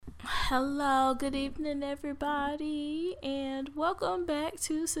Hello, good evening, everybody, and welcome back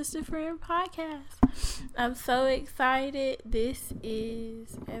to Sister Friend Podcast. I'm so excited. This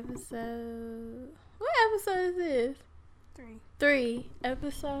is episode. What episode is this?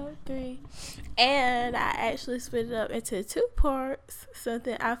 Episode 3. And I actually split it up into 2 parts.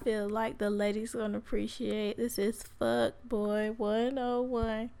 Something I feel like the ladies gonna appreciate. This is Fuck Boy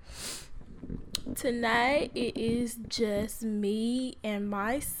 101. Tonight it is just me and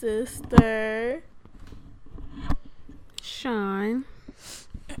my sister Sean.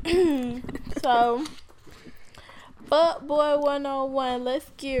 So Fuck Boy 101,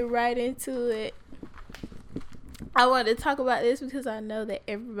 let's get right into it. I want to talk about this because I know that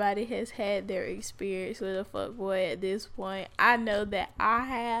everybody has had their experience with a fuckboy at this point. I know that I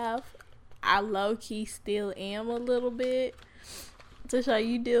have. I low-key still am a little bit. Tasha,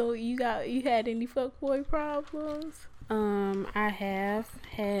 you had any fuckboy problems? I have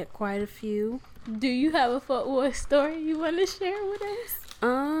had quite a few. Do you have a fuckboy story you want to share with us?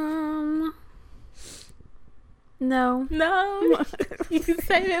 No. No? You can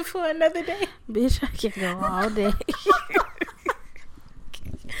save it for another day. Bitch, I can go all day.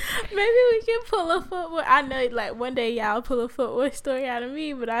 Maybe we can pull a footboy. I know, like, one day y'all pull a footboy story out of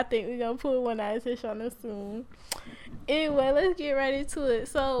me, but I think we're going to pull one out of Tishana soon. Anyway, let's get right into it.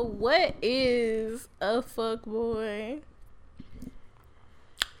 So, what is a fuckboy?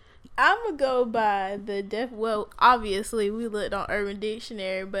 I'm going to go by the well, obviously, we looked on Urban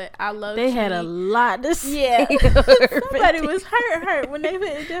Dictionary, but I love They had a lot to say. Yeah. Somebody was hurt when they put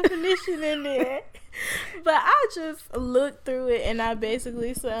a definition in there. But I just looked through it and I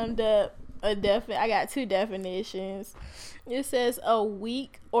basically summed up I got 2 definitions. It says a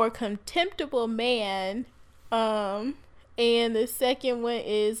weak or contemptible man. And the second one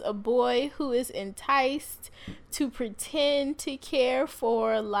is a boy who is enticed to pretend to care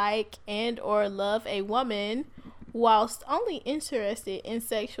for, like, and or love a woman whilst only interested in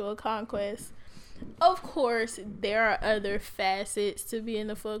sexual conquest. Of course, there are other facets to being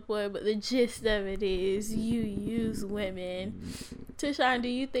a fuckboy, but the gist of it is you use women. Tishan, do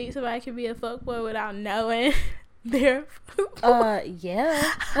you think somebody can be a fuckboy without knowing they're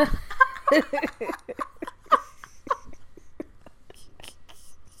yeah.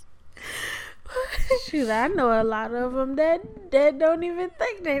 Shoot, I know a lot of them that don't even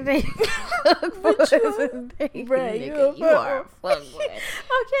think they Bruh, you are a fuckboy.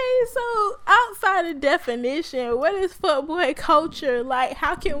 Okay, so outside of definition, what is fuckboy culture? Like,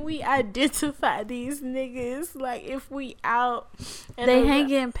 how can we identify these niggas? Like, if we out and they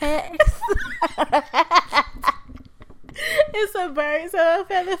hanging packs. It's a birds of a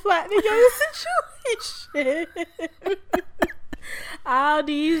feather flock together situation. All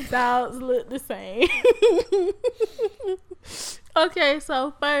these dogs look the same. Okay,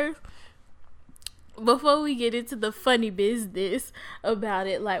 so first, before we get into the funny business about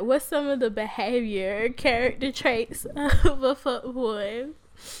it, like, what's some of the behavior, character traits of a fuckboy?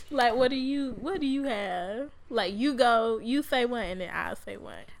 Like, what do you have? Like, you say one and then I'll say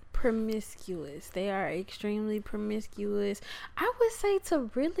one. Promiscuous. They are extremely promiscuous. I would say,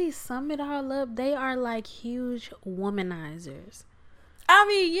 to really sum it all up, they are like huge womanizers. I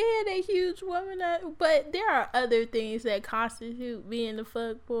mean, yeah, they huge womanizers, but there are other things that constitute being a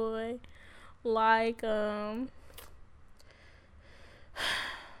fuckboy. Like,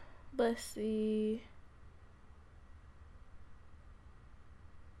 let's see.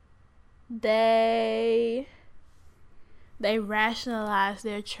 They rationalize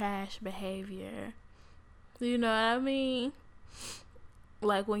their trash behavior. You know what I mean?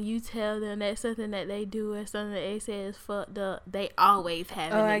 Like, when you tell them that something that they do or something that they say is fucked up, they always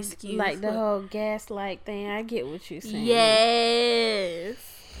have an excuse. Like the whole gaslight thing. I get what you're saying. Yes.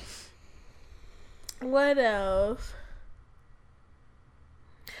 What else?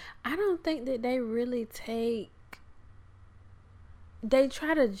 I don't think that they really they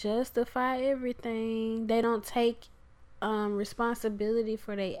try to justify everything. They don't take responsibility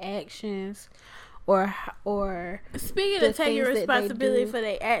for their actions or speaking of taking responsibility for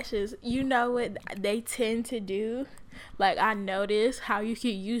their actions, you know what they tend to do? Like, I noticed how you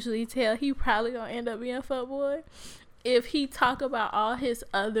can usually tell he probably gonna end up being a fuckboy if he talk about all his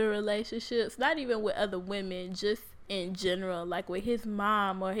other relationships, not even with other women, just in general, like with his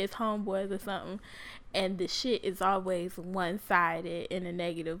mom or his homeboys or something, and the shit is always one-sided in a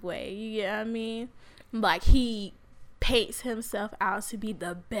negative way. You get what I mean? Like, he paints himself out to be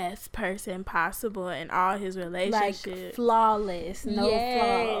the best person possible in all his relationships. Like, flawless, no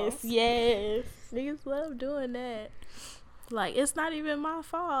flaws. Yes. Niggas love doing that. Like, it's not even my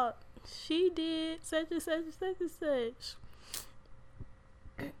fault. She did such and such and such and such.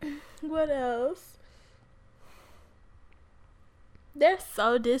 What else? They're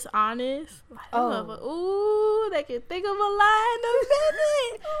so dishonest. Ooh, they can think of a lie in a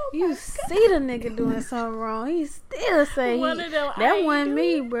minute. You see the nigga doing something wrong, he still say that wasn't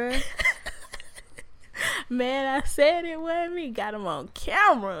me, bruh. Man, I said it wasn't me. Got him on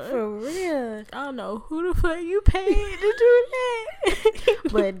camera. For real. I don't know who the fuck you paid to do that.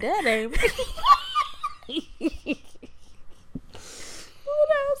 But that ain't me. What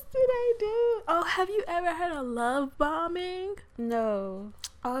else did I do? Oh, have you ever heard of love bombing? No.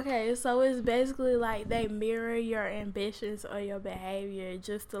 Okay, so it's basically like they mirror your ambitions or your behavior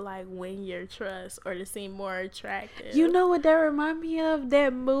just to like win your trust or to seem more attractive. You know what that remind me of?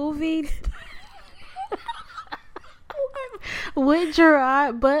 That movie with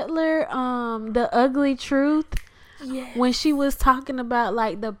Gerard Butler, The Ugly Truth. Yes. When she was talking about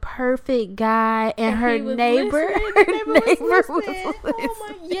like the perfect guy and her neighbor. Was listening. Oh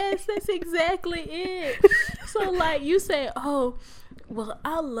my, yes, that's exactly it. So like you say, oh, well,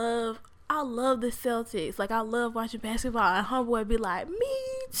 I love the Celtics. Like I love watching basketball, and homeboy be like, me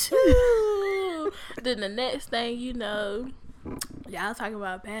too. Then the next thing you know, y'all talking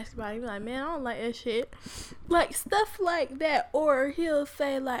about basketball, you be like, man, I don't like that shit. Like stuff like that. Or he'll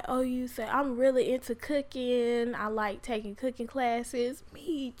say like, oh, you say I'm really into cooking, I like taking cooking classes.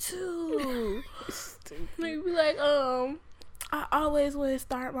 Me too. Maybe be like, I always want to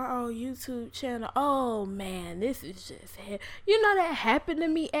start my own YouTube channel. Oh man, this is just you know that happened to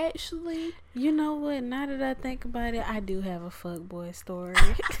me actually. You know what, now that I think about it, I do have a fuckboy story.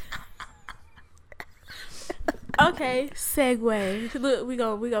 Okay, segue. Look, we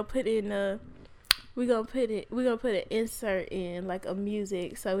gonna put an insert in like a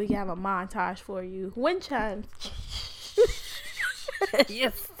music so we can have a montage for you. Wind chimes.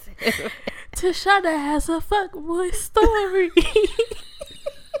 Yes. Tashana has a fuckboy story.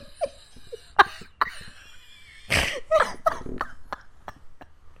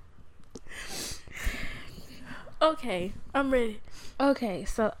 Okay, I'm ready. Okay,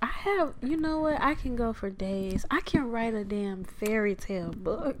 so I have, you know what? I can go for days. I can write a damn fairy tale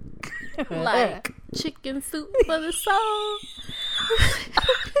book. Like Chicken Soup for the Soul.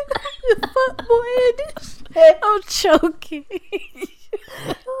 Fuckboy edition. I'm choking.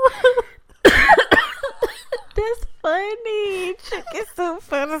 That's funny. Chicken Soup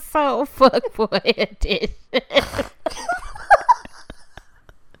for the Soul, fuckboy edition.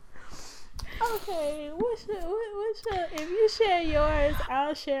 Okay, what's your, if you share yours,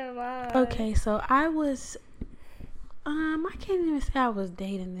 I'll share mine. Okay, so I was, I can't even say I was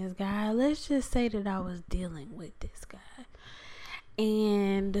dating this guy. Let's just say that I was dealing with this guy.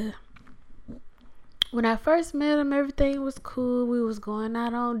 And when I first met him, everything was cool. We was going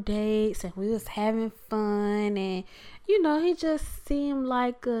out on dates and we was having fun. And, you know, he just seemed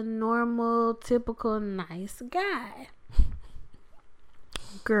like a normal, typical, nice guy.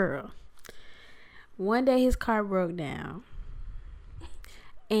 Girl. One day his car broke down,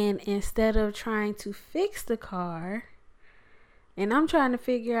 and instead of trying to fix the car, and I'm trying to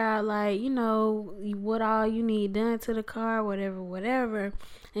figure out like, you know, what all you need done to the car, whatever,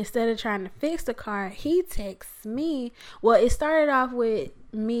 instead of trying to fix the car, he texts me. Well, it started off with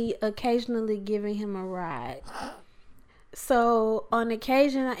me occasionally giving him a ride. So on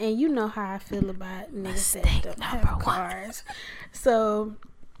occasion, and you know how I feel about niggas that don't have cars. So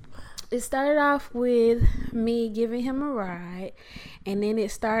it started off with me giving him a ride, and then it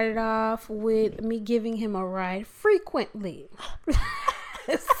started off with me giving him a ride frequently.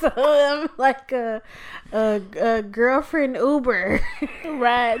 So I'm like a girlfriend Uber.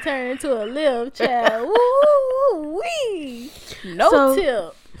 Ride turned into a Lyft, child. Woo-wee. No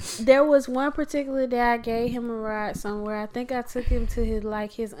tip. There was one particular day I gave him a ride somewhere. I think I took him to his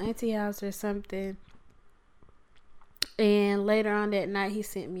auntie house or something. And later on that night, he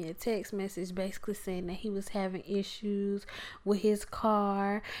sent me a text message basically saying that he was having issues with his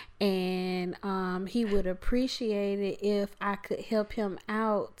car, and he would appreciate it if I could help him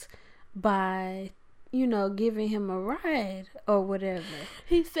out by, you know, giving him a ride or whatever.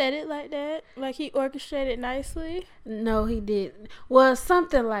 He said it like that? Like he orchestrated nicely? No, he didn't. Well,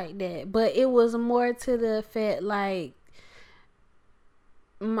 something like that. But it was more to the effect like,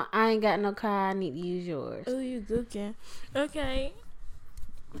 I ain't got no car, I need to use yours. Oh, you gooking. Okay.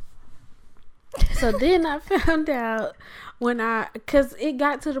 So then I found out because it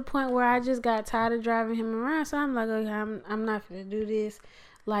got to the point where I just got tired of driving him around. So I'm like, okay, I'm not gonna do this.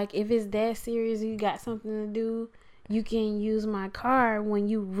 Like, if it's that serious, you got something to do, you can use my car when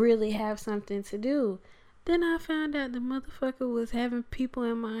you really have something to do. Then I found out the motherfucker was having people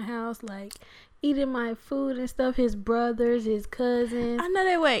in my house, like, eating my food and stuff. His brothers, his cousins. I know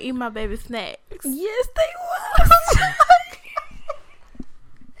they weren't eating my baby snacks. Yes, they was.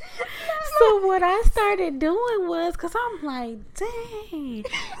 So what I started doing was, cause I'm like, dang,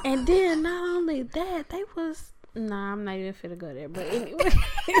 and then not only that, they was. Nah, I'm not even finna go there. But anyway.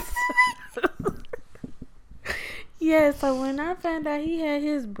 Yeah, so when I found out he had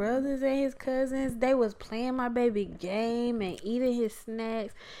his brothers and his cousins, they was playing my baby game and eating his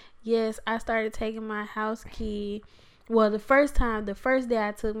snacks. Yes, I started taking my house key. Well, the first day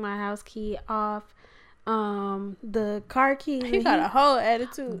I took my house key off, the car key. He got a whole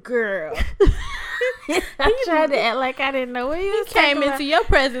attitude. Girl. I tried to act like I didn't know what he was came into your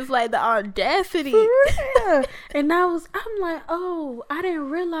presence like the audacity. And I'm like, oh, I didn't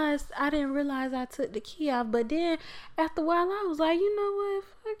realize I took the key off. But then after a while I was like, you know what,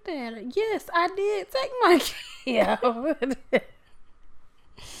 fuck that. Yes, I did take my key off.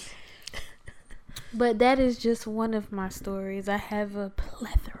 But that is just one of my stories. I have a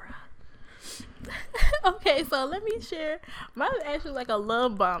plethora. Okay, so let me share. Mine's actually like a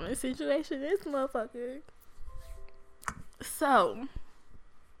love bombing situation. This motherfucker. So,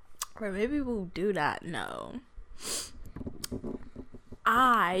 for maybe people who do not know,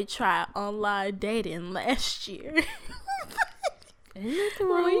 I tried online dating last year. Ain't nothing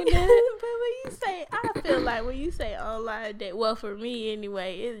wrong with that. But when you say, I feel like when you say online date, well, for me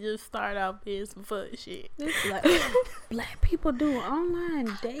anyway, it just started off being some fuck shit. It's like, black people do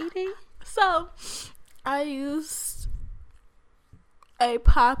online dating? So, I used a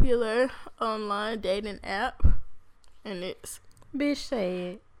popular online dating app, and it's bitch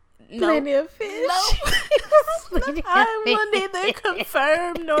said plenty of fish. No. I will neither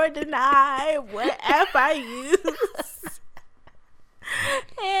confirm nor deny what app I use.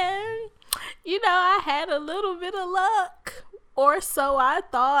 And you know, I had a little bit of luck, or so I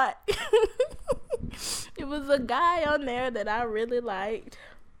thought. It was a guy on there that I really liked.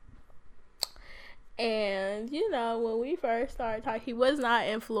 And, you know, when we first started talking, he was not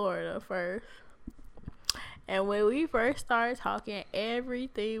in Florida first. And when we first started talking,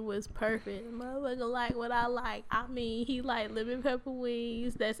 everything was perfect. Motherfucker like what I like. I mean, he liked lemon pepper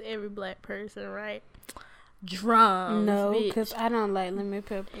wings. That's every black person, right? Drums. No, because I don't like lemon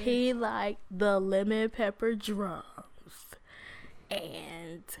pepper. He liked the lemon pepper drums.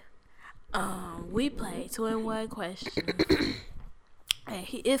 And we played 21 questions. And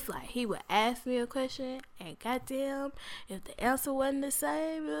it's like he would ask me a question, and goddamn, if the answer wasn't the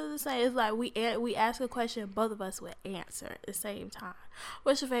same, it was the same. It's like we ask a question, both of us would answer at the same time.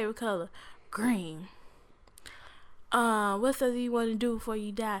 What's your favorite color? Green. What stuff do you want to do before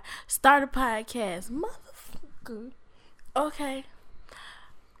you die? Start a podcast, motherfucker. Okay.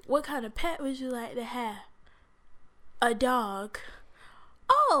 What kind of pet would you like to have? A dog.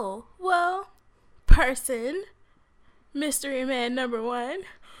 Oh, well, person. Mystery man number 1,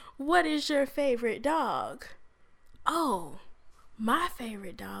 what is your favorite dog? Oh, my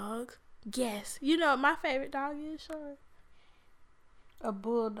favorite dog? Guess. You know what my favorite dog is, Sean? A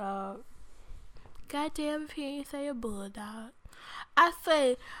bulldog. Goddamn if he ain't say a bulldog. I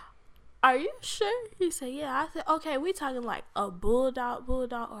say, are you sure? He said, yeah. I said, okay, we talking like a bulldog or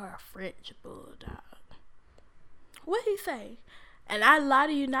a French bulldog? What he say? And I lie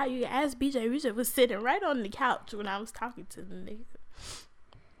to you not. You can ask BJ. BJ was sitting right on the couch when I was talking to the nigga.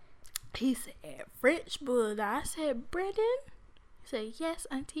 He said, French bulldog. I said, Brandon? He said, yes,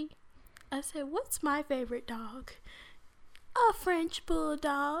 auntie. I said, what's my favorite dog? A French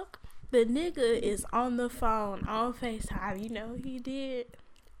bulldog. The nigga is on the phone on FaceTime. You know he did.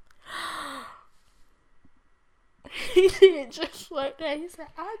 He did just like that. He said,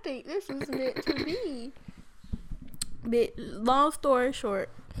 I think this is meant to be. But long story short,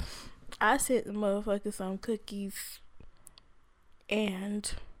 I sent the motherfucker some cookies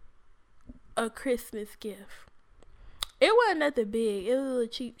and a Christmas gift. It wasn't nothing big. It was a little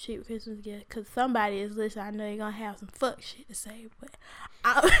cheap Christmas gift. Because somebody is listening. I know they're going to have some fuck shit to say. But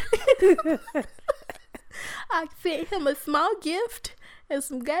I sent him a small gift and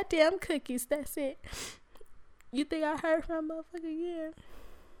some goddamn cookies. That's it. You think I heard from that motherfucker again?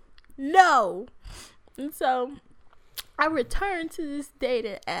 No. And so I returned to this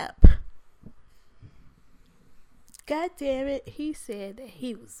dating app. God damn it, he said that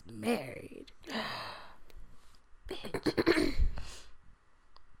he was married. Bitch.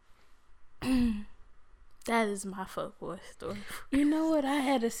 That is my fuckboy story. You know what? I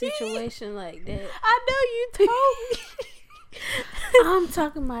had a situation like that. I know you told me. I'm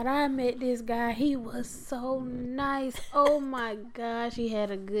talking about I met this guy. He was so nice. Oh my gosh. He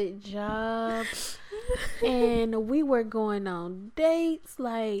had a good job. And we were going on dates.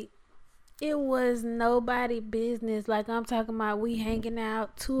 Like, It was nobody business. Like, I'm talking about, we hanging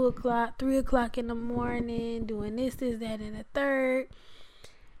out 2 o'clock, 3 o'clock in the morning, doing this, that, and the third.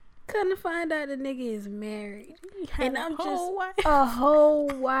 Couldn't find out the nigga is married. And I'm just a whole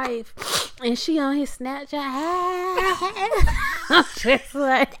wife. And she on his Snapchat. I'm just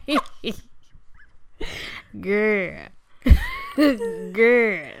like, girl.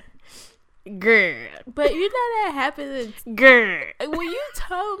 Girl. But you know that happens. Girl. When you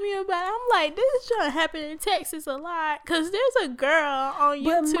told me about it, I'm like, this is trying to happen in Texas a lot. Because there's a girl on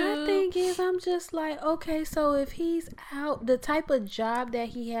YouTube. But my thing is, I'm just like, okay, so if he's out, the type of job that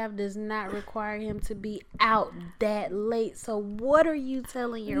he have does not require him to be out that late. So what are you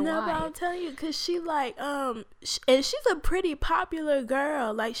telling your wife? No, but I'm telling you, because she like, and she's a pretty popular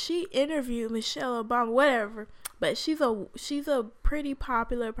girl. Like, she interviewed Michelle Obama, whatever. But she's a pretty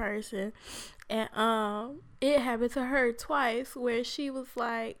popular person, and it happened to her twice where she was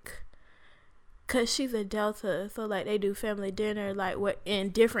like, cause she's a Delta, so like they do family dinner, like what in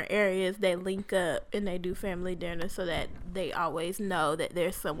different areas they link up and they do family dinner so that they always know that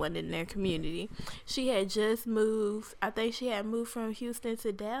there's someone in their community. She had just moved. I think she had moved from Houston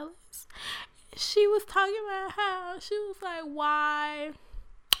to Dallas. She was talking about how she was like, why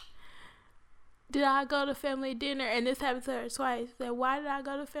did I go to family dinner? And this happened to her twice. That why did I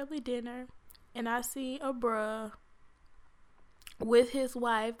go to family dinner and I see a bruh with his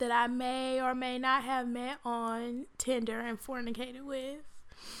wife that I may or may not have met on Tinder and fornicated with?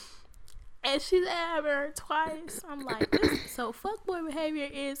 And she's at her twice. I'm like, so fuckboy behavior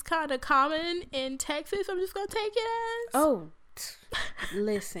is kind of common in Texas. I'm just gonna take it as. Oh,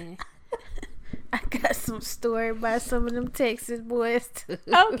 listen. I got some story about some of them Texas boys too.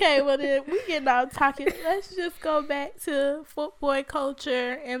 Okay, well then we getting off talking. Let's just go back to footboy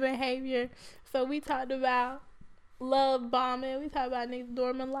culture and behavior. So we talked about love bombing. We talked about niggas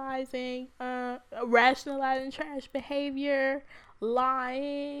normalizing, rationalizing trash behavior,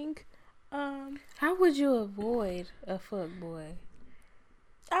 lying. How would you avoid a fuckboy?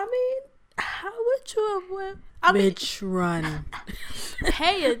 I mean, how would you avoid? Bitch, run.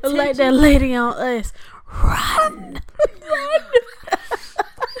 Pay attention. Like that lady on Us. Run.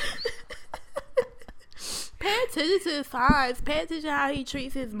 Pay attention to his signs. Pay attention to how he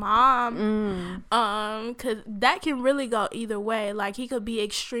treats his mom. Cause that can really go either way. Like, he could be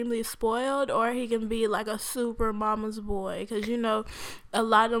extremely spoiled, or he can be like a super mama's boy. Cause you know, a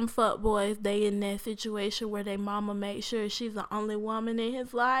lot of them fuck boys, they in that situation where they mama makes sure she's the only woman in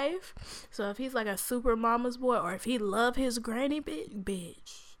his life. So if he's like a super mama's boy, or if he love his granny,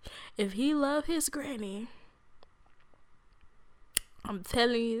 bitch. If he love his granny, I'm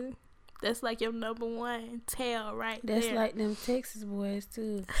telling you, that's like your number one tell right That's there. like them Texas boys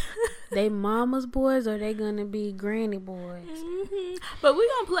too. They mama's boys, or they gonna be granny boys. Mm-hmm. But we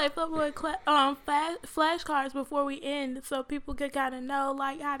gonna play football flashcards before we end, so people can kind of know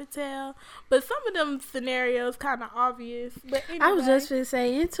like how to tell. But some of them scenarios kind of obvious. But anyway, I was just gonna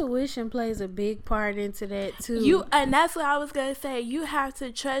say intuition plays a big part into that too. And that's what I was gonna say. You have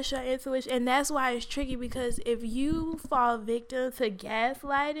to trust your intuition, and that's why it's tricky, because if you fall victim to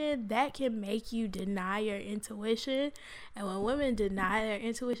gaslighting, that can make you deny your intuition. And when women deny their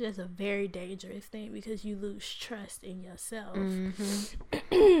intuition, it's a very dangerous thing, because you lose trust in yourself.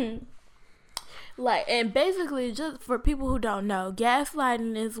 Mm-hmm. Like, and basically, just for people who don't know,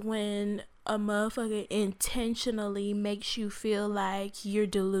 gaslighting is when a motherfucker intentionally makes you feel like you're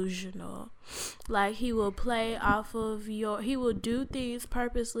delusional. Like, he will play off of he will do things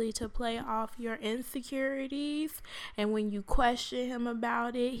purposely to play off your insecurities, and when you question him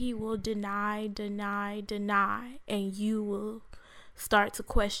about it, he will deny, and you will start to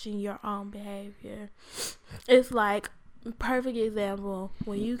question your own behavior. It's like, perfect example,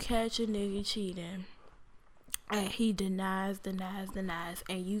 when you catch a nigga cheating and he denies,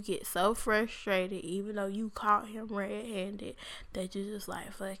 and you get so frustrated, even though you caught him red-handed, that you're just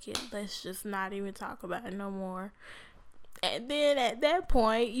like, fuck it, let's just not even talk about it no more. And then at that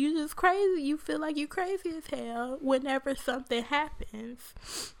point, you just crazy. You feel like you crazy as hell whenever something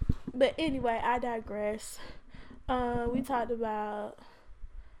happens. But anyway, I digress. We talked about,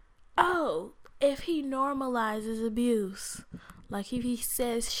 if he normalizes abuse. Like, if he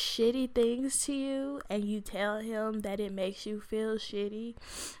says shitty things to you and you tell him that it makes you feel shitty,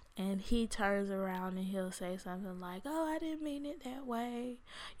 and he turns around and he'll say something like, oh, I didn't mean it that way,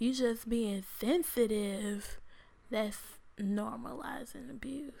 you just being sensitive, that's normalizing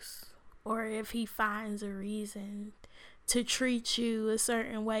abuse. Or if he finds a reason to treat you a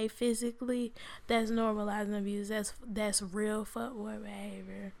certain way physically, that's normalizing abuse. That's real fuckboy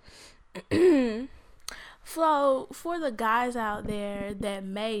behavior. So, for the guys out there that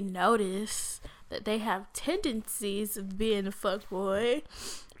may notice that they have tendencies of being a fuckboy,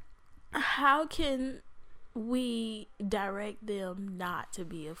 how can we direct them not to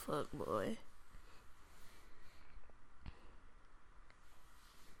be a fuckboy?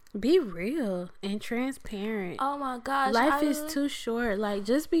 Be real and transparent. Oh my gosh. Life is too short. Like,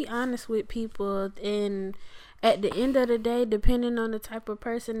 just be honest with people. And at the end of the day, depending on the type of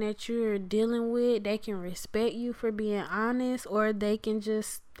person that you're dealing with, they can respect you for being honest, or they can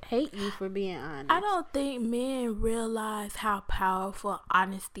just hate you for being honest. I don't think men realize how powerful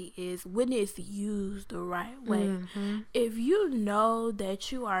honesty is when it's used the right way. Mm-hmm. If you know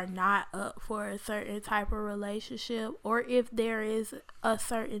that you are not up for a certain type of relationship, or if there is a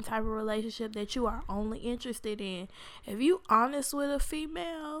certain type of relationship that you are only interested in, if you honest with a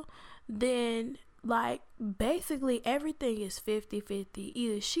female, then like basically everything is 50-50.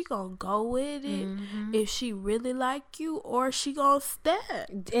 Either she gonna go with it if she really like you, or she gonna step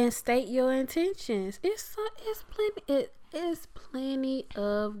and state your intentions. It's plenty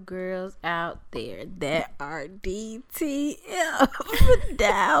of girls out there that are DTF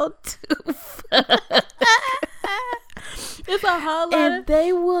down to fuck. It's a whole lot and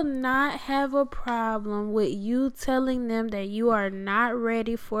they will not have a problem with you telling them that you are not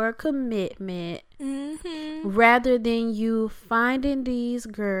ready for a commitment, rather than you finding these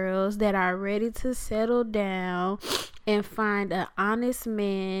girls that are ready to settle down and find an honest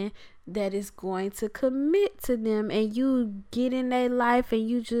man that is going to commit to them, and you get in their life and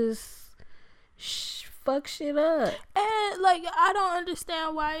you just fuck shit up. And like, I don't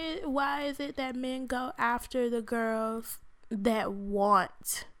understand why is it that men go after the girls that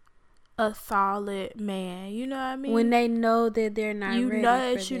want a solid man? You know what I mean? When they know that they're not ready for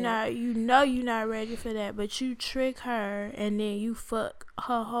that. You're not ready for that, but you trick her and then you fuck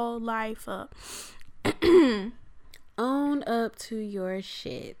her whole life up. Own up to your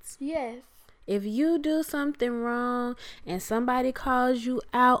shits. Yes. If you do something wrong and somebody calls you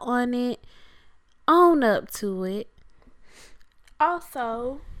out on it, own up to it.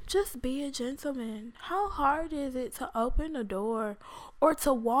 Also, just be a gentleman. How hard is it to open a door or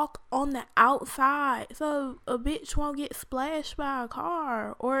to walk on the outside so a bitch won't get splashed by a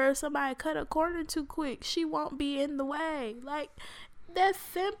car, or if somebody cut a corner too quick, she won't be in the way? Like, that's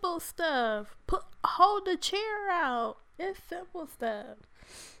simple stuff. Hold the chair out. It's simple stuff.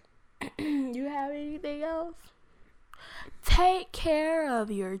 You have anything else? Take care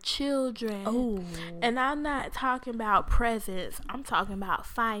of your children. Oh. And I'm not talking about presents. I'm talking about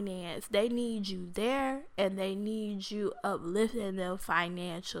finance. They need you there, and they need you uplifting them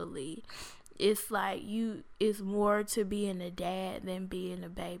financially. It's like it's more to being a dad than being a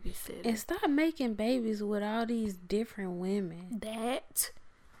babysitter. And stop making babies with all these different women.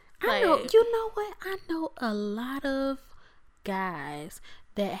 I know, you know what? I know a lot of guys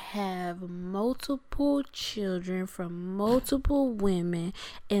that have multiple children from multiple women,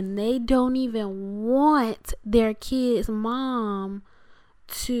 and they don't even want their kids' mom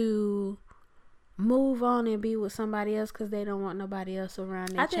to move on and be with somebody else because they don't want nobody else around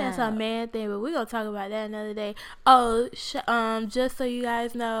their I think child. that's a man thing, but we're gonna talk about that another day. Oh, just so you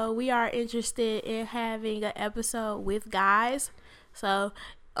guys know, we are interested in having an episode with guys. So,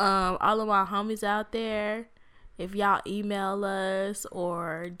 all of my homies out there, if y'all email us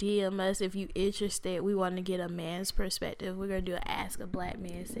or DM us if you interested, we want to get a man's perspective. We're going to do an Ask a Black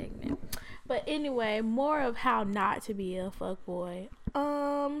Man segment. But anyway, more of how not to be a fuckboy.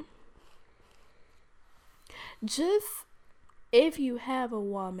 Just if you have a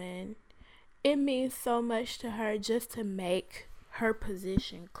woman, it means so much to her just to make her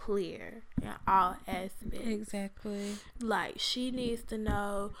position clear in all aspects. Exactly. Like, she needs to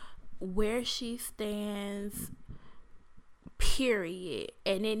know where she stands, period,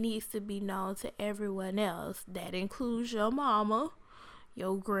 and it needs to be known to everyone else. That includes your mama,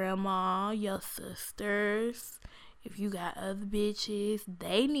 your grandma, your sisters. If you got other bitches,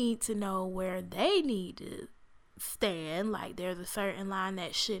 they need to know where they need to stand. Like, there's a certain line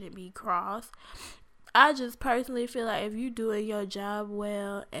that shouldn't be crossed. I just personally feel like if you doing your job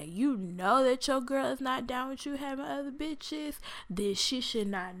well and you know that your girl is not down with you having other bitches, then she should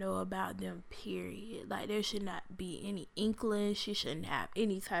not know about them, period. Like, there should not be any inkling. She shouldn't have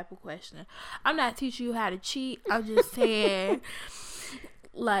any type of question. I'm not teaching you how to cheat. I'm just saying,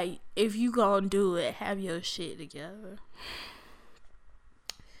 like, if you gonna do it, have your shit together.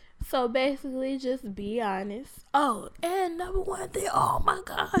 So basically, just be honest. Oh, and number one thing, oh my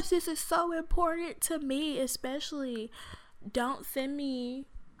gosh, this is so important to me, especially, don't send me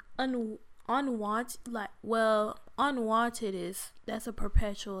unwanted, like, well, unwanted that's a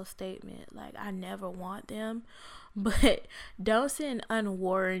perpetual statement. Like, I never want them. But don't send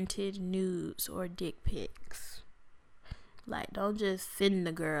unwarranted nudes or dick pics. Like, don't just send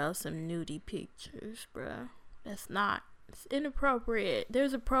the girl some nudie pictures, bruh. It's inappropriate.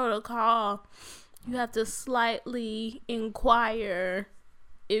 There's a protocol. You have to slightly inquire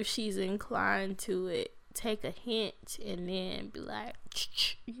if she's inclined to it. Take a hint and then be like,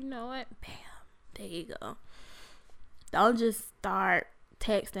 you know what? Bam. There you go. Don't just start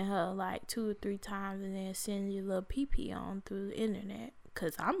texting her like 2 or 3 times and then send your little pee on through the internet.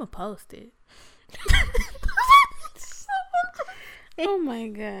 Cause I'ma post it. Oh my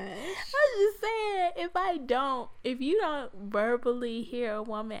gosh. I'm just saying, if you don't verbally hear a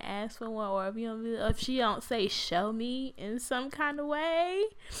woman ask for one, or if she don't say show me in some kind of way,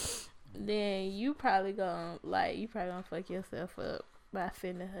 then you probably gonna fuck yourself up by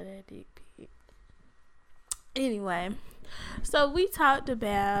sending her that dick pic. Anyway, so we talked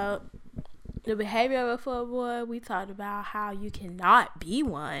about the behavior of a fuckboy. We talked about how you cannot be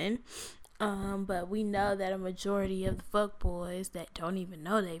one. But we know that a majority of the fuckboys that don't even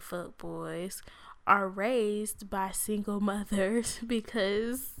know they fuckboys are raised by single mothers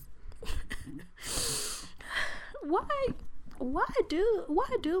because why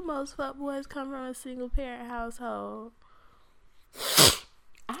do most fuckboys come from a single parent household?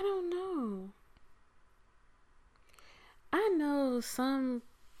 I don't know. I know some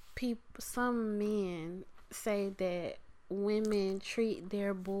men say that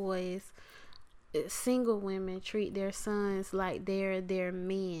single women treat their sons like they're their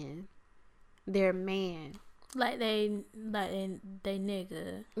man. Like they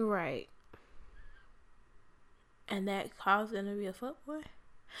nigga. Right. And that caused them to be a fuckboy? Well,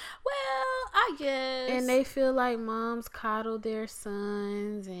 I guess. And they feel like moms coddle their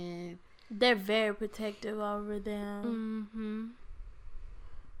sons and they're very protective over them. Mm-hmm.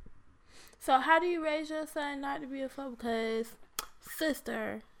 So how do you raise your son not to be a fuckboy? Because,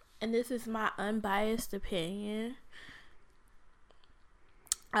 sister, and this is my unbiased opinion,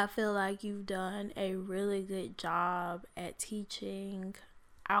 I feel like you've done a really good job at teaching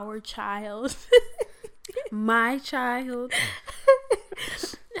our child. My child.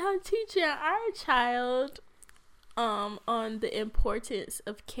 I'm teaching our child on the importance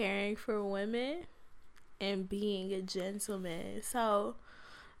of caring for women and being a gentleman. So,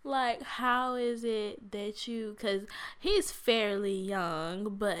 like, how is it that because he's fairly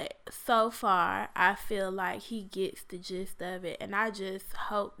young, but so far I feel like he gets the gist of it, and I just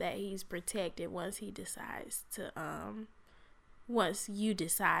hope that he's protected once you decide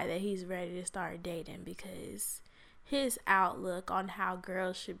that he's ready to start dating, because his outlook on how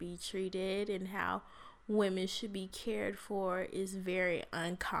girls should be treated and how women should be cared for is very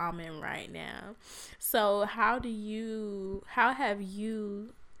uncommon right now. So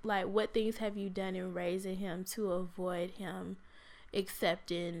what things have you done in raising him to avoid him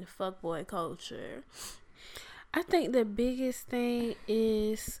accepting fuckboy culture? I think the biggest thing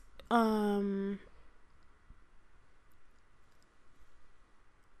is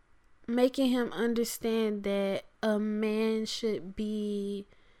making him understand that a man should be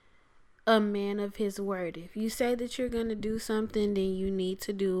a man of his word. If you say that you're going to do something, then you need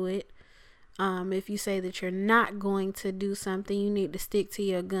to do it. If you say that you're not going to do something, you need to stick to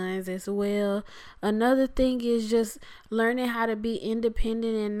your guns as well. Another thing is just learning how to be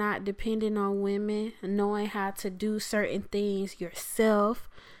independent and not dependent on women, knowing how to do certain things yourself,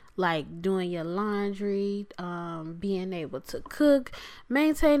 like doing your laundry, being able to cook,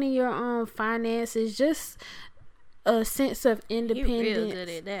 maintaining your own finances, just a sense of independence. You're real good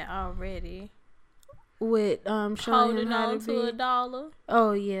at that already. With showing holding him how on to $1.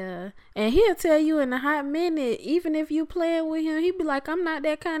 Oh yeah, and he'll tell you in a hot minute. Even if you playing with him, he'd be like, "I'm not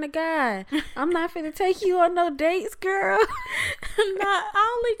that kind of guy. I'm not finna take you on no dates, girl. I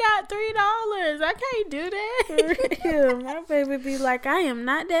only got $3. I can't do that." Real. My baby be like, "I am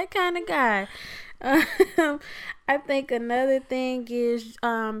not that kind of guy." I think another thing is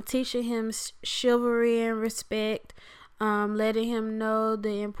teaching him chivalry and respect. Letting him know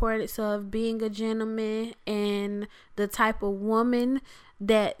the importance of being a gentleman and the type of woman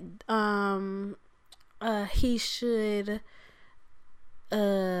that he should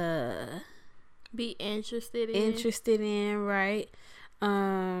be interested in, right?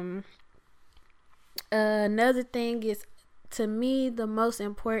 Another thing is, to me, the most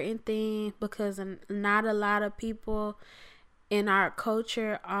important thing, because not a lot of people in our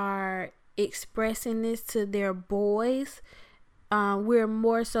culture are expressing this to their boys, we're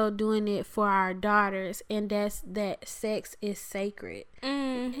more so doing it for our daughters, and that sex is sacred.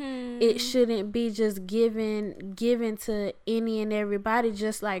 It shouldn't be just given to any and everybody.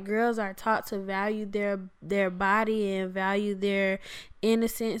 Just like girls are taught to value their body and value their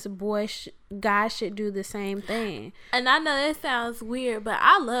innocence, guys should do the same thing. And I know that sounds weird, but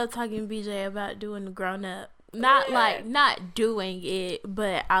I love talking to BJ about doing the grown up. Not doing it,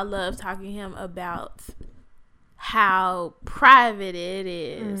 but I love talking to him about how private it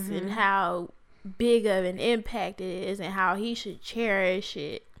is and how big of an impact it is and how he should cherish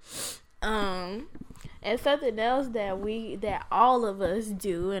it. And something else that all of us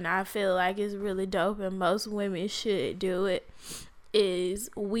do, and I feel like it's really dope and most women should do it, is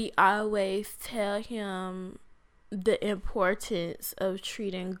we always tell him the importance of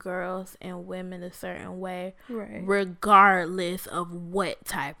treating girls and women a certain way, right, regardless of what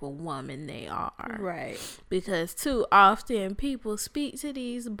type of woman they are, right? Because too often people speak to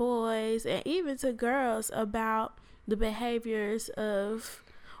these boys and even to girls about the behaviors of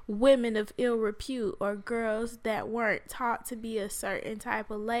women of ill repute or girls that weren't taught to be a certain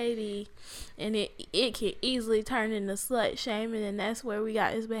type of lady, and it can easily turn into slut shaming. And that's where we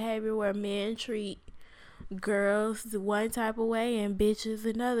got this behavior where men treat girls one type of way and bitches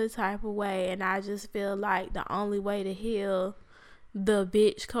another type of way. And I just feel like the only way to heal the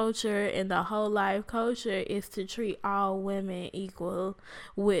bitch culture and the whole life culture is to treat all women equal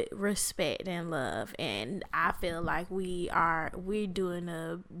with respect and love. And I feel like we're doing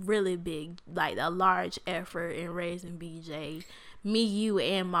a really big, like a large effort in raising BJ. Me, you,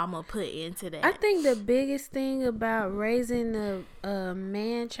 and mama put into that. I think the biggest thing about raising a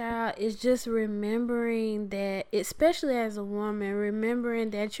man child is just remembering that, especially as a woman,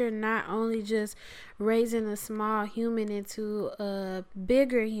 remembering that you're not only just raising a small human into a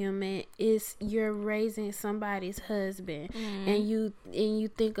bigger human, you're raising somebody's husband. And you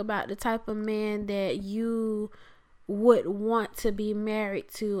think about the type of man that you would want to be married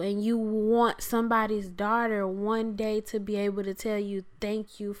to, and you want somebody's daughter one day to be able to tell you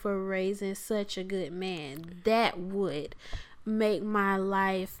thank you for raising such a good man. That would make my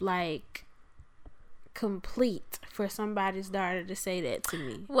life like complete for somebody's daughter to say that to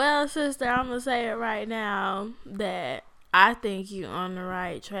me. Well, sister, I'm gonna say it right now that I think you on the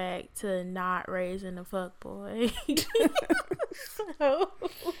right track to not raising a fuckboy.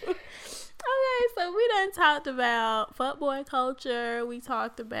 Okay, so we done talked about fuckboy culture. We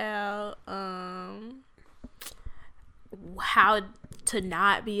talked about how to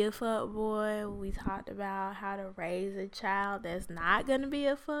not be a fuckboy. We talked about how to raise a child that's not gonna be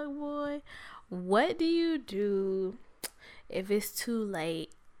a fuckboy. What do you do if it's too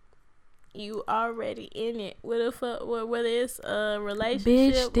late? You already in it with a fuckboy, whether it's a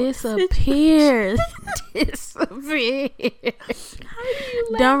relationship. Bitch, disappears. Disappear. How do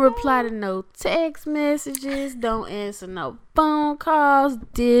you don't reply to no text messages. Don't answer no phone calls.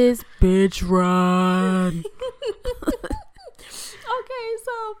 This bitch run. Okay,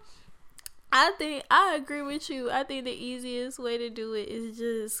 so I agree with you. I think the easiest way to do it is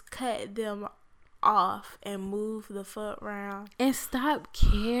just cut them off and move the fuck around and stop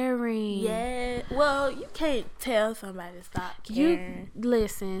caring. Yeah, well, you can't tell somebody to stop caring.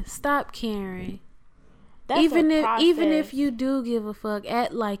 Listen, stop caring. That's even if you do give a fuck,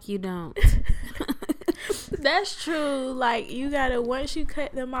 act like you don't. That's true. Like, you gotta, once you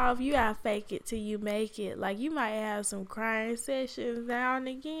cut them off, you gotta fake it till you make it. Like, you might have some crying sessions now and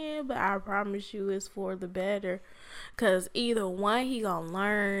again, but I promise you it's for the better. Because either one, he gonna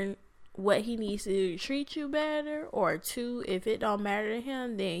learn what he needs to do to treat you better, or two, if it don't matter to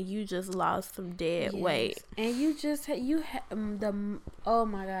him, then you just lost some dead weight. And oh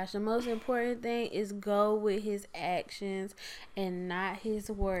my gosh, the most important thing is go with his actions and not his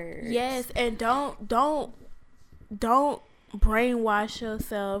words. Yes, and don't brainwash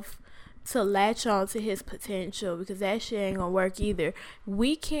yourself to latch on to his potential, because that shit ain't gonna work either.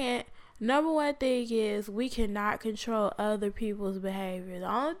 Number one thing is, we cannot control other people's behavior.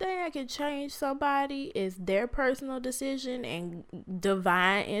 The only thing that can change somebody is their personal decision and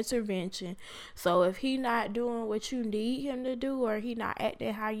divine intervention. So if he not doing what you need him to do, or he not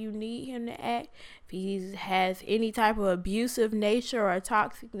acting how you need him to act, if he has any type of abusive nature or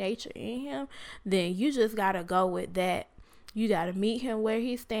toxic nature in him, then you just gotta go with that. You gotta meet him where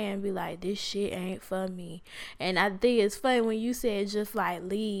he stand, be like, this shit ain't for me. And I think it's funny when you said just like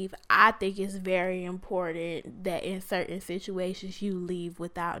leave. I think it's very important that in certain situations you leave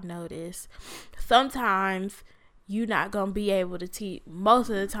without notice. Sometimes you're not gonna be able to teach, most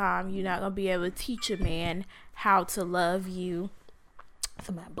of the time you're not gonna be able to teach a man how to love you.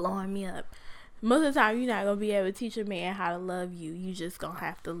 Somebody blowing me up. most of the time you're not gonna be able to teach a man how to love you. You just gonna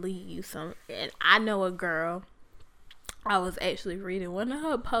have to leave some. And I know a girl, I was actually reading one of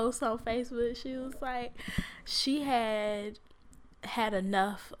her posts on Facebook. She was like, she had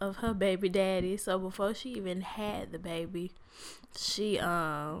enough of her baby daddy, so before she even had the baby, she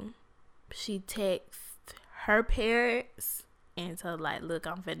texted her parents and told, like, look,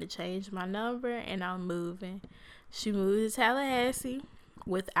 I'm finna change my number and I'm moving. She moved to Tallahassee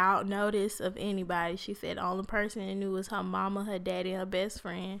without notice of anybody. She said the only person that knew was her mama, her daddy, her best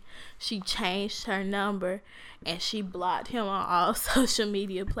friend. She changed her number and she blocked him on all social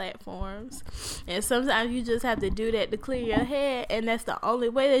media platforms. And sometimes you just have to do that to clear your head, and that's the only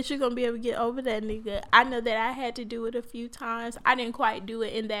way that you're gonna be able to get over that nigga. I know that I had to do it a few times. I didn't quite do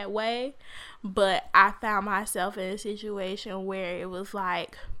it in that way, but I found myself in a situation where it was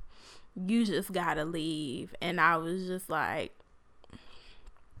like, you just gotta leave. And I was just like,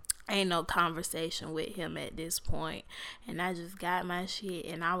 ain't no conversation with him at this point. And I just got my shit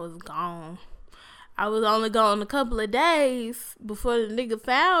and I was gone. I was only gone a couple of days before the nigga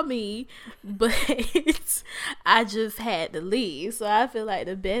found me, but I just had to leave. So I feel like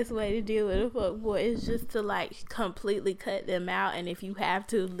the best way to deal with a fuckboy is just to, like, completely cut them out, and if you have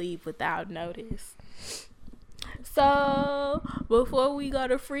to, leave without notice. So before we go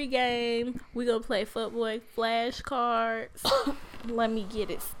to free game, we gonna play fuckboy flashcards. Let me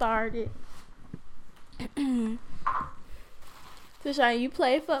get it started. Tashana, you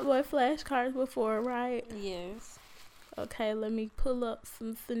played fuckboy flashcards before, right? Yes. Okay, let me pull up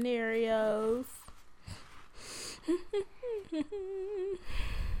some scenarios.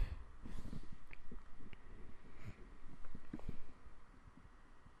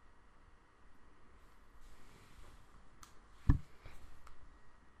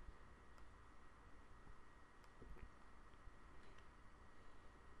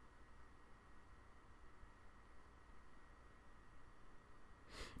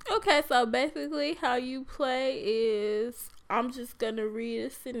 Okay, so basically how you play is I'm just going to read a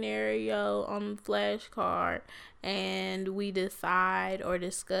scenario on the flashcard and we decide or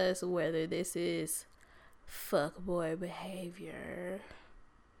discuss whether this is fuckboy behavior.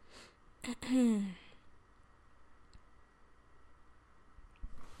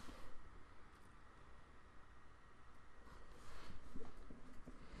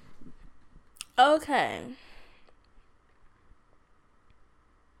 Okay.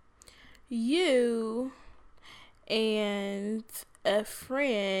 You and a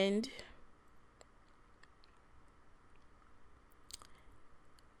friend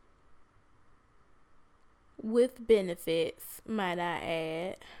with benefits, might I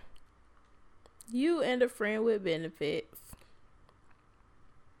add. You and a friend with benefits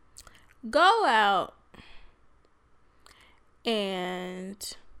go out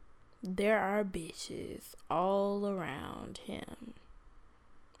and there are bitches all around him.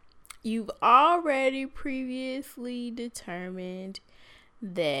 You've already previously determined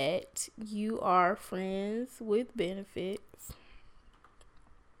that you are friends with benefits.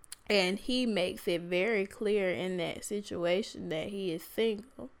 And he makes it very clear in that situation that he is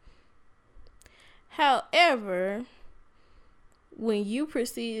single. However, when you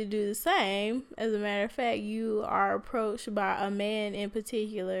proceed to do the same, as a matter of fact, you are approached by a man in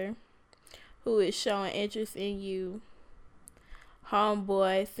particular who is showing interest in you.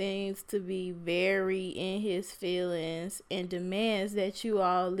 Homeboy seems to be very in his feelings and demands that you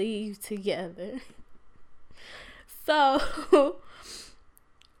all leave together. So,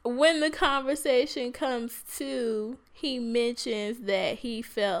 when the conversation comes to, he mentions that he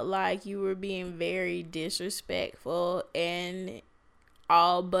felt like you were being very disrespectful and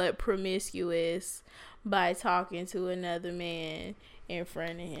all but promiscuous by talking to another man in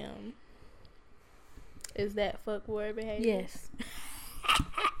front of him. Is that fuckboy behavior? Yes.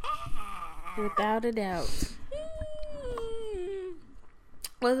 Without a doubt.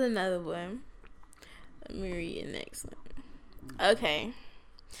 What's another one? Let me read the next one. Okay.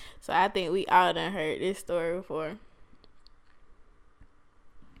 So I think we all done heard this story before.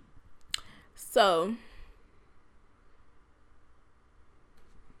 So,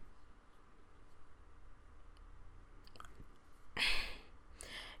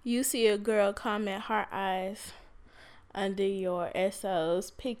 you see a girl comment heart eyes under your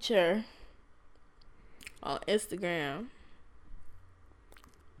SO's picture on Instagram.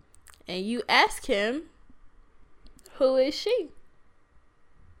 And you ask him, who is she?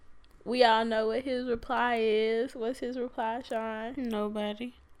 We all know what his reply is. What's his reply, Sean?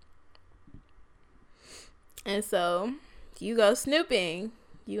 Nobody. And so, you go snooping,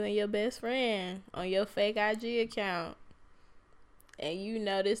 you and your best friend, on your fake IG account. and you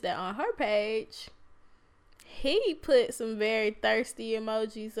notice that on her page, he put some very thirsty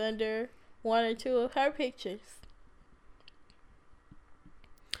emojis under one or two of her pictures.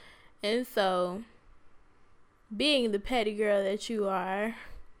 And so, being the petty girl that you are,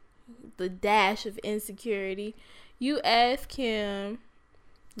 the dash of insecurity, you ask him,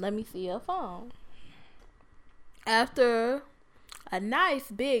 let me see your phone. After a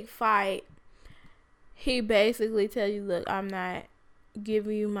nice big fight, he basically tells you, look, I'm not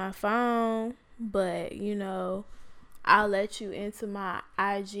giving you my phone, but, you know, I'll let you into my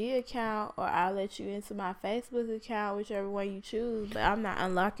IG account or I'll let you into my Facebook account, whichever one you choose, but I'm not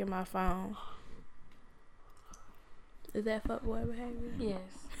unlocking my phone. Is that fuckboy behavior? Yes.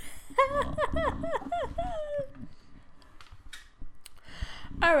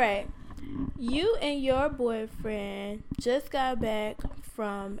 All right. You and your boyfriend just got back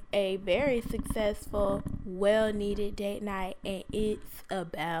from a very successful, well-needed date night, and it's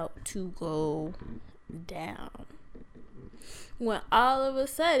about to go down. When all of a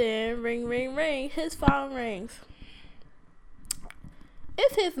sudden, ring, ring, ring, his phone rings.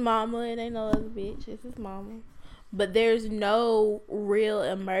 It's his mama. It ain't no other bitch. It's his mama. But there's no real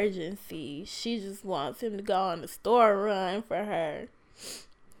emergency. She just wants him to go on the store run for her.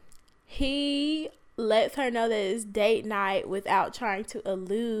 He lets her know that it's date night without trying to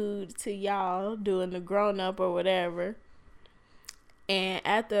allude to y'all doing the grown up or whatever. And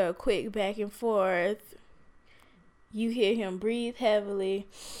after a quick back and forth, you hear him breathe heavily.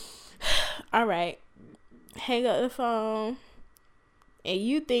 All right. Hang up the phone. And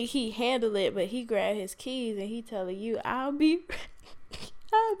you think he handled it, but he grabbed his keys and he telling you, I'll be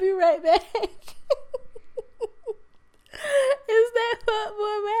right back. Is that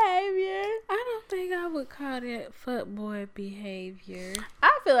fuckboy behavior? I don't think I would call that fuckboy behavior.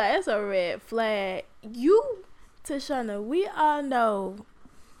 I feel like that's a red flag. You, Tashana, we all know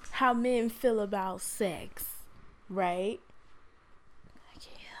how men feel about sex, right?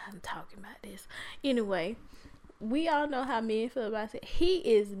 I'm talking about this. Anyway, we all know how men feel about sex. He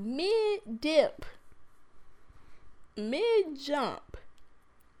is mid-dip, mid-jump,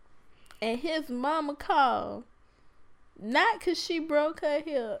 and his mama called. Not because she broke her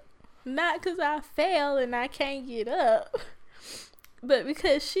hip. Not because I fell and I can't get up. But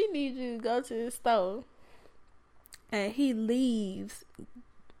because she needs you to go to the store. And he leaves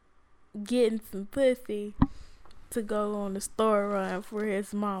getting some pussy to go on the store run for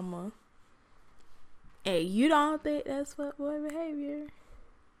his mama. And you don't think that's fuckboy behavior?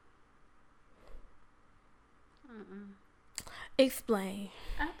 Explain.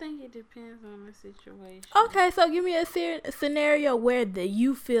 I think it depends on the situation. Okay, so give me a scenario where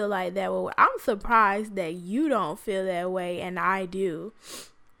you feel like that way. I'm surprised that you don't feel that way, and I do.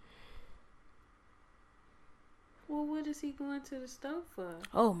 Well, what is he going to the store for?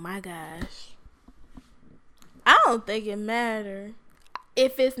 Oh my gosh. I don't think it matters.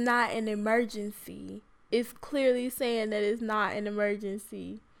 If it's not an emergency, it's clearly saying that it's not an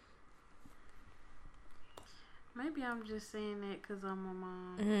emergency. Maybe I'm just saying that because I'm a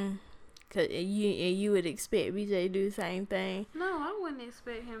mom. Mm-hmm. Cause you would expect BJ to do the same thing. No, I wouldn't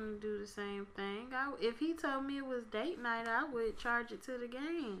expect him to do the same thing. If he told me it was date night, I would charge it to the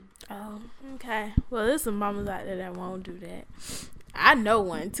game. Oh, okay. Well, there's some mamas out there that won't do that. I know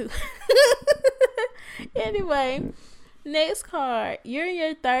one too. Anyway, next card. You're in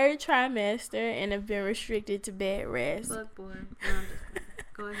your third trimester and have been restricted to bed rest. Fuck boy.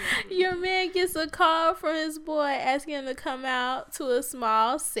 Go ahead. Your man gets a call from his boy asking him to come out to a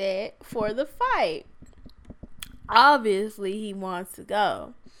small set for the fight. Obviously, he wants to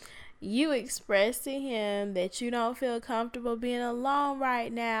go. You express to him that you don't feel comfortable being alone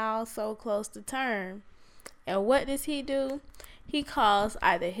right now, so close to term. And what does he do? He calls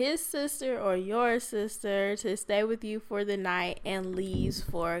either his sister or your sister to stay with you for the night and leaves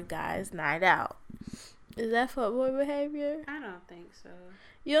for a guy's night out. Is that fuckboy behavior? I don't think so.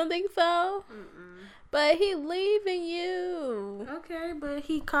 You don't think so? Mm-mm. But he leaving you. Okay, but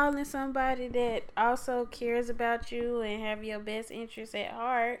he calling somebody that also cares about you and have your best interests at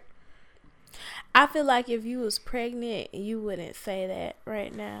heart. I feel like if you was pregnant, you wouldn't say that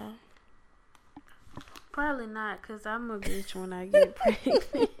right now. Probably not, because I'm a bitch when I get pregnant.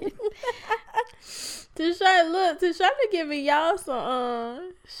 Tashana giving y'all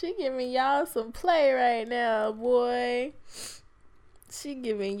some, she giving y'all some play right now, boy. She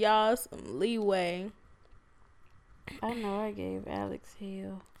giving y'all some leeway. I know I gave Alex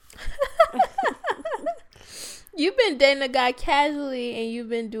hell. You've been dating a guy casually and you've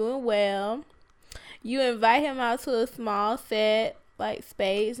been doing well. You invite him out to a small set, like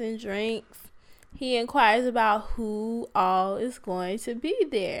spades and drinks. He inquires about who all is going to be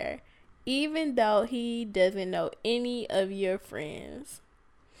there, even though he doesn't know any of your friends.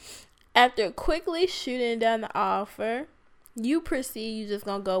 After quickly shooting down the offer, you proceed you're just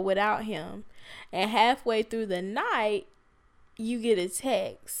gonna go without him. And halfway through the night, you get a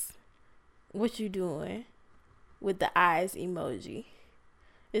text. What you doing? With the eyes emoji.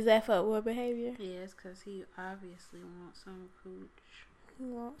 Is that fuckboy behavior? Yes, because he obviously wants some pooch. He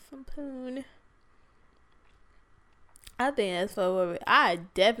wants some poon. I think that's fuckboy. I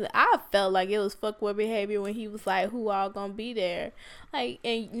felt like it was fuckboy behavior when he was like, who all gonna be there? Like,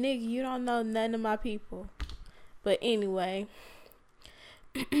 and nigga, you don't know none of my people. But anyway,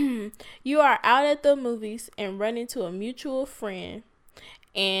 you are out at the movies and run into a mutual friend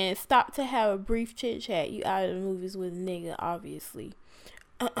and stop to have a brief chit chat. You out of the movies with a nigga, obviously.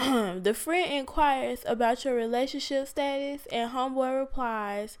 The friend inquires about your relationship status, and homeboy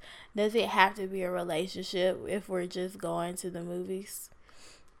replies, does it have to be a relationship if we're just going to the movies?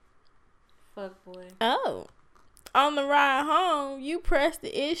 Fuck boy. Oh. On the ride home, you press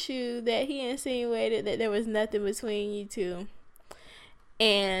the issue that he insinuated that there was nothing between you two.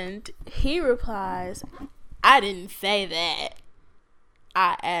 And he replies, I didn't say that.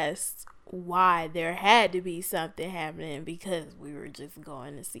 I asked why there had to be something happening because we were just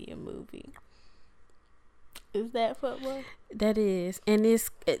going to see a movie. Is that football? That is. And it's,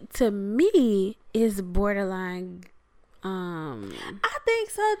 to me, is borderline. I think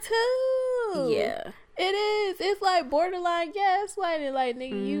so too. Yeah. It is. It's like borderline gaslighting. Like,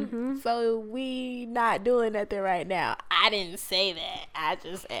 nigga, you, so we not doing nothing right now. I didn't say that. I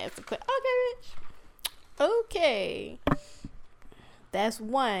just asked a question. Okay, bitch. Okay. That's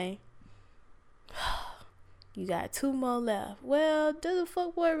one. You got 2 more left. Well, does a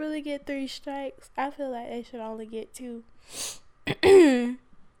fuckboy really get 3 strikes? I feel like they should only get 2.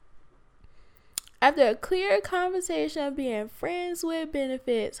 After a clear conversation of being friends with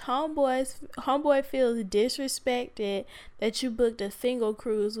benefits, homeboy feels disrespected that you booked a single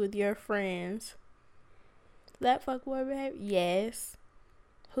cruise with your friends. That fuckboy behavior? Yes.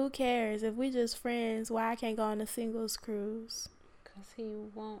 Who cares? If we just friends, why I can't go on a singles cruise? Because he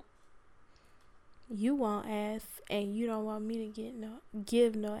won't. You want ass, and you don't want me to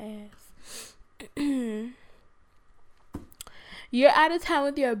give no ass. You're out of town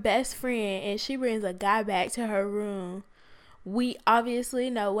with your best friend, and she brings a guy back to her room. We obviously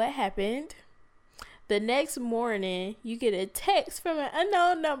know what happened. The next morning, you get a text from an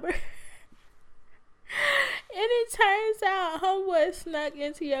unknown number. And it turns out homeboy snuck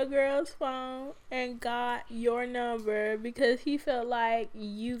into your girl's phone and got your number because he felt like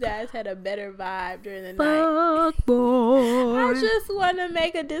you guys had a better vibe during the night. Fuck boy. I just want to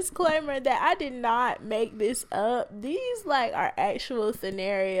make a disclaimer that I did not make this up. These are actual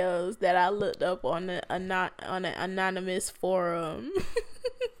scenarios that I looked up on an anonymous forum.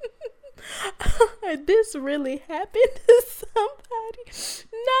 This really happened to somebody.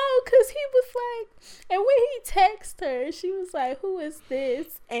 No, because he was like, and when he texted her, she was like, who is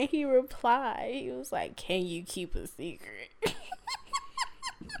this? And he replied, he was like, can you keep a secret?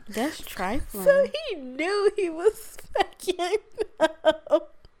 That's trifling. So he knew he was fucking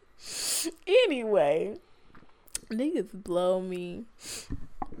up. Anyway, niggas blow me.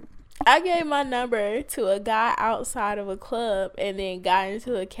 I gave my number to a guy outside of a club and then got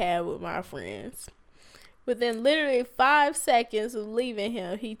into a cab with my friends. Within literally 5 seconds of leaving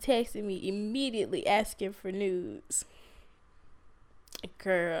him, he texted me immediately asking for nudes.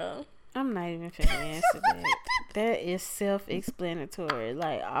 Girl. I'm not even finna answer that. That is self-explanatory,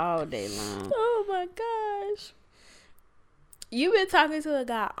 all day long. Oh my gosh. You've been talking to a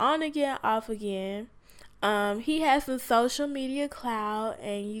guy on again, off again. He has some social media clout,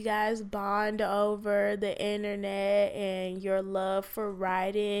 and you guys bond over the internet and your love for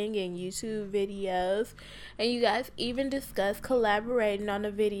writing and YouTube videos, and you guys even discuss collaborating on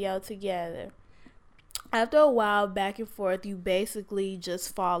a video together. After a while back and forth, you basically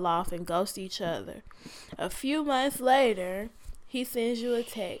just fall off and ghost each other. A few months later, he sends you a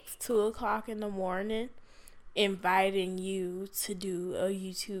text 2:00 in the morning inviting you to do a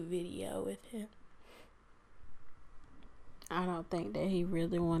YouTube video with him. I don't think that he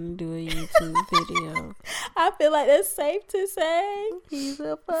really want to do a YouTube video. I feel like that's safe to say. He's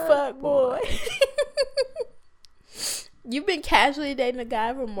a fuck boy. You've been casually dating a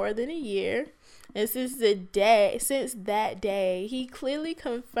guy for more than a year. And since that day, he clearly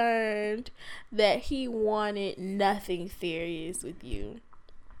confirmed that he wanted nothing serious with you.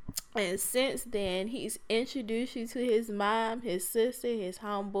 And since then, he's introduced you to his mom, his sister, his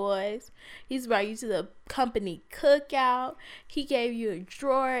homeboys. He's brought you to the company cookout. He gave you a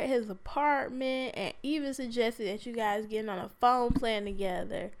drawer at his apartment and even suggested that you guys get on a phone plan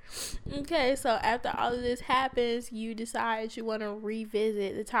together. Okay, so after all of this happens, you decide you want to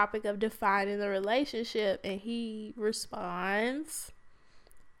revisit the topic of defining the relationship. And he responds,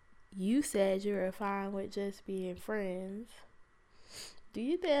 "You said you were fine with just being friends." Do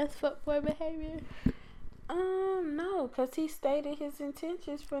you think that's fuckboy behavior? No, because he stated his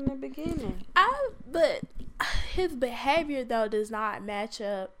intentions from the beginning. But his behavior, though, does not match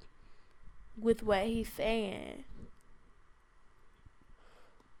up with what he's saying.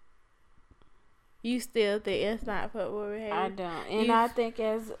 You still think it's not fuckboy behavior? I don't. And I think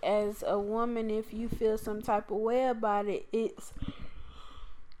as a woman, if you feel some type of way about it,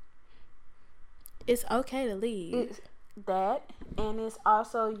 it's okay to leave. It's that, and it's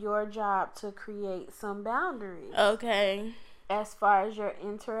also your job to create some boundaries. Okay. As far as your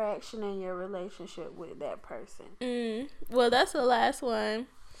interaction and your relationship with that person. Well, that's the last one.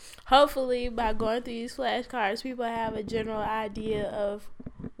 Hopefully, by going through these flashcards, people have a general idea of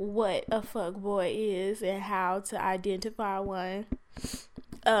what a fuckboy is and how to identify one.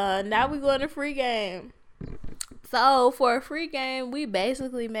 Now we going to free game. So for a free game, we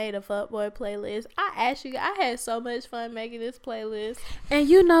basically made a fuckboy playlist. I had so much fun making this playlist. And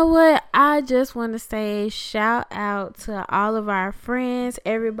you know what? I just want to say shout out to all of our friends,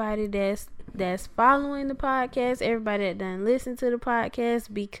 everybody that's following the podcast, everybody that done listen to the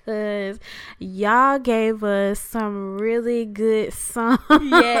podcast, because y'all gave us some really good songs.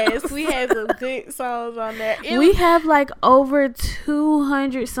 Yes, we had some good songs on there. We have like over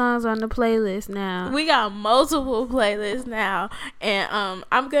 200 songs on the playlist now. We got multiple playlists now, and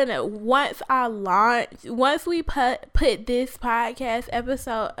I'm gonna once we put this podcast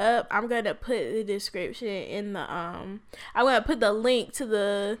episode up, I'm gonna put the description in the I'm gonna put the link to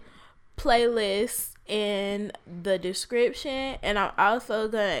the playlist in the description, and I'm also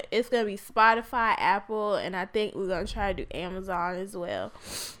it's gonna be Spotify, Apple, and I think we're gonna try to do Amazon as well.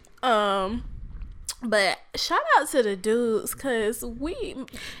 But shout out to the dudes, cause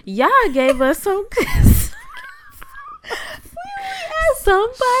y'all gave us some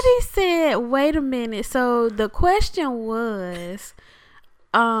somebody said, wait a minute, so the question was,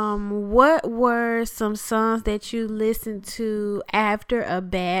 what were some songs that you listened to after a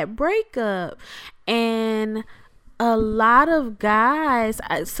bad breakup? And a lot of guys,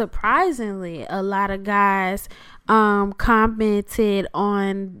 surprisingly, commented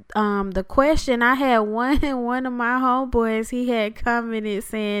on the question. I had one of my homeboys, he had commented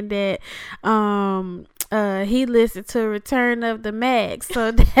saying that he listened to Return of the Max.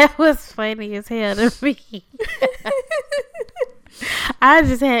 So that was funny as hell to me. I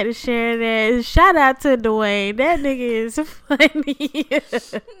just had to share that. Shout out to Dwayne. That nigga is funny.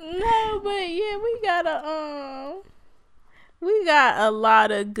 No, but yeah, we got a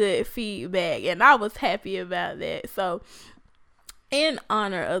lot of good feedback, and I was happy about that. So, in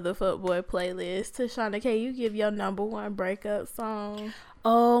honor of the Fuckboy playlist, Tashana, can you give your number one breakup song?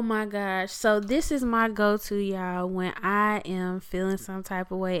 Oh my gosh. So this is my go-to, y'all, when I am feeling some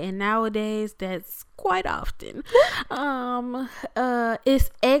type of way, and nowadays that's quite often. It's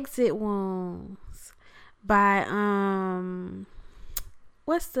Exit Wounds by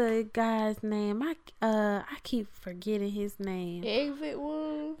what's the guy's name? I keep forgetting his name.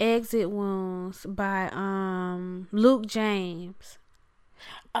 Exit Wounds by Luke James.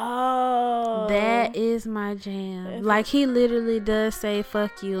 Oh, that is my jam. Like, he literally does say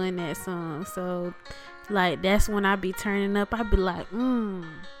fuck you in that song. So like, that's when I be turning up. I be like,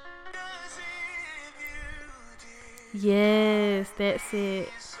 yes, that's it.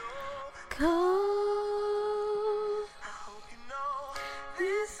 Cold.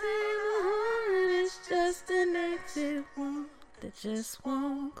 This ain't a heart, it's just an exit wound that just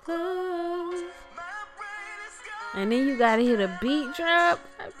won't close. And then you gotta hear the beat drop.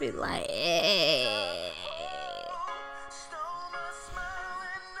 I'd be like,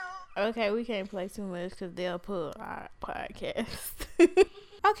 Okay, we can't play too much because they'll pull our podcast.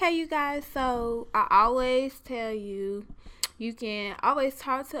 Okay, you guys, so I always tell you, you can always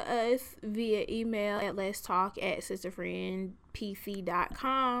talk to us via email at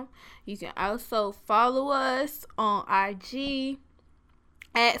letstalk@sisterfriendpc.com. You can also follow us on IG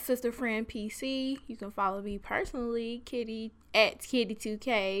at sisterfriendpc. You can follow me personally, Kitty, at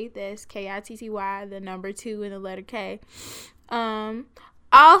Kitty2K. That's KITTY, the number 2 and the letter K.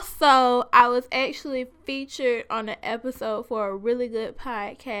 Also, I was actually featured on an episode for a really good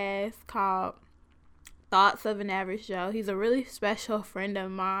podcast called Thoughts of an Average Joe. He's a really special friend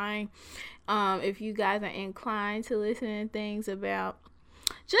of mine. If you guys are inclined to listen to things about,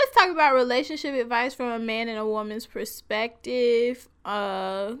 just talk about relationship advice from a man and a woman's perspective,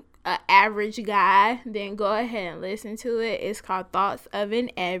 an average guy, then go ahead and listen to it. It's called Thoughts of an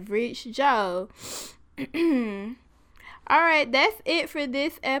Average Joe. Alright, that's it for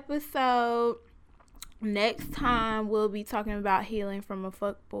this episode. Next time we'll be talking about healing from a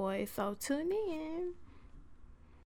fuckboy, so tune in.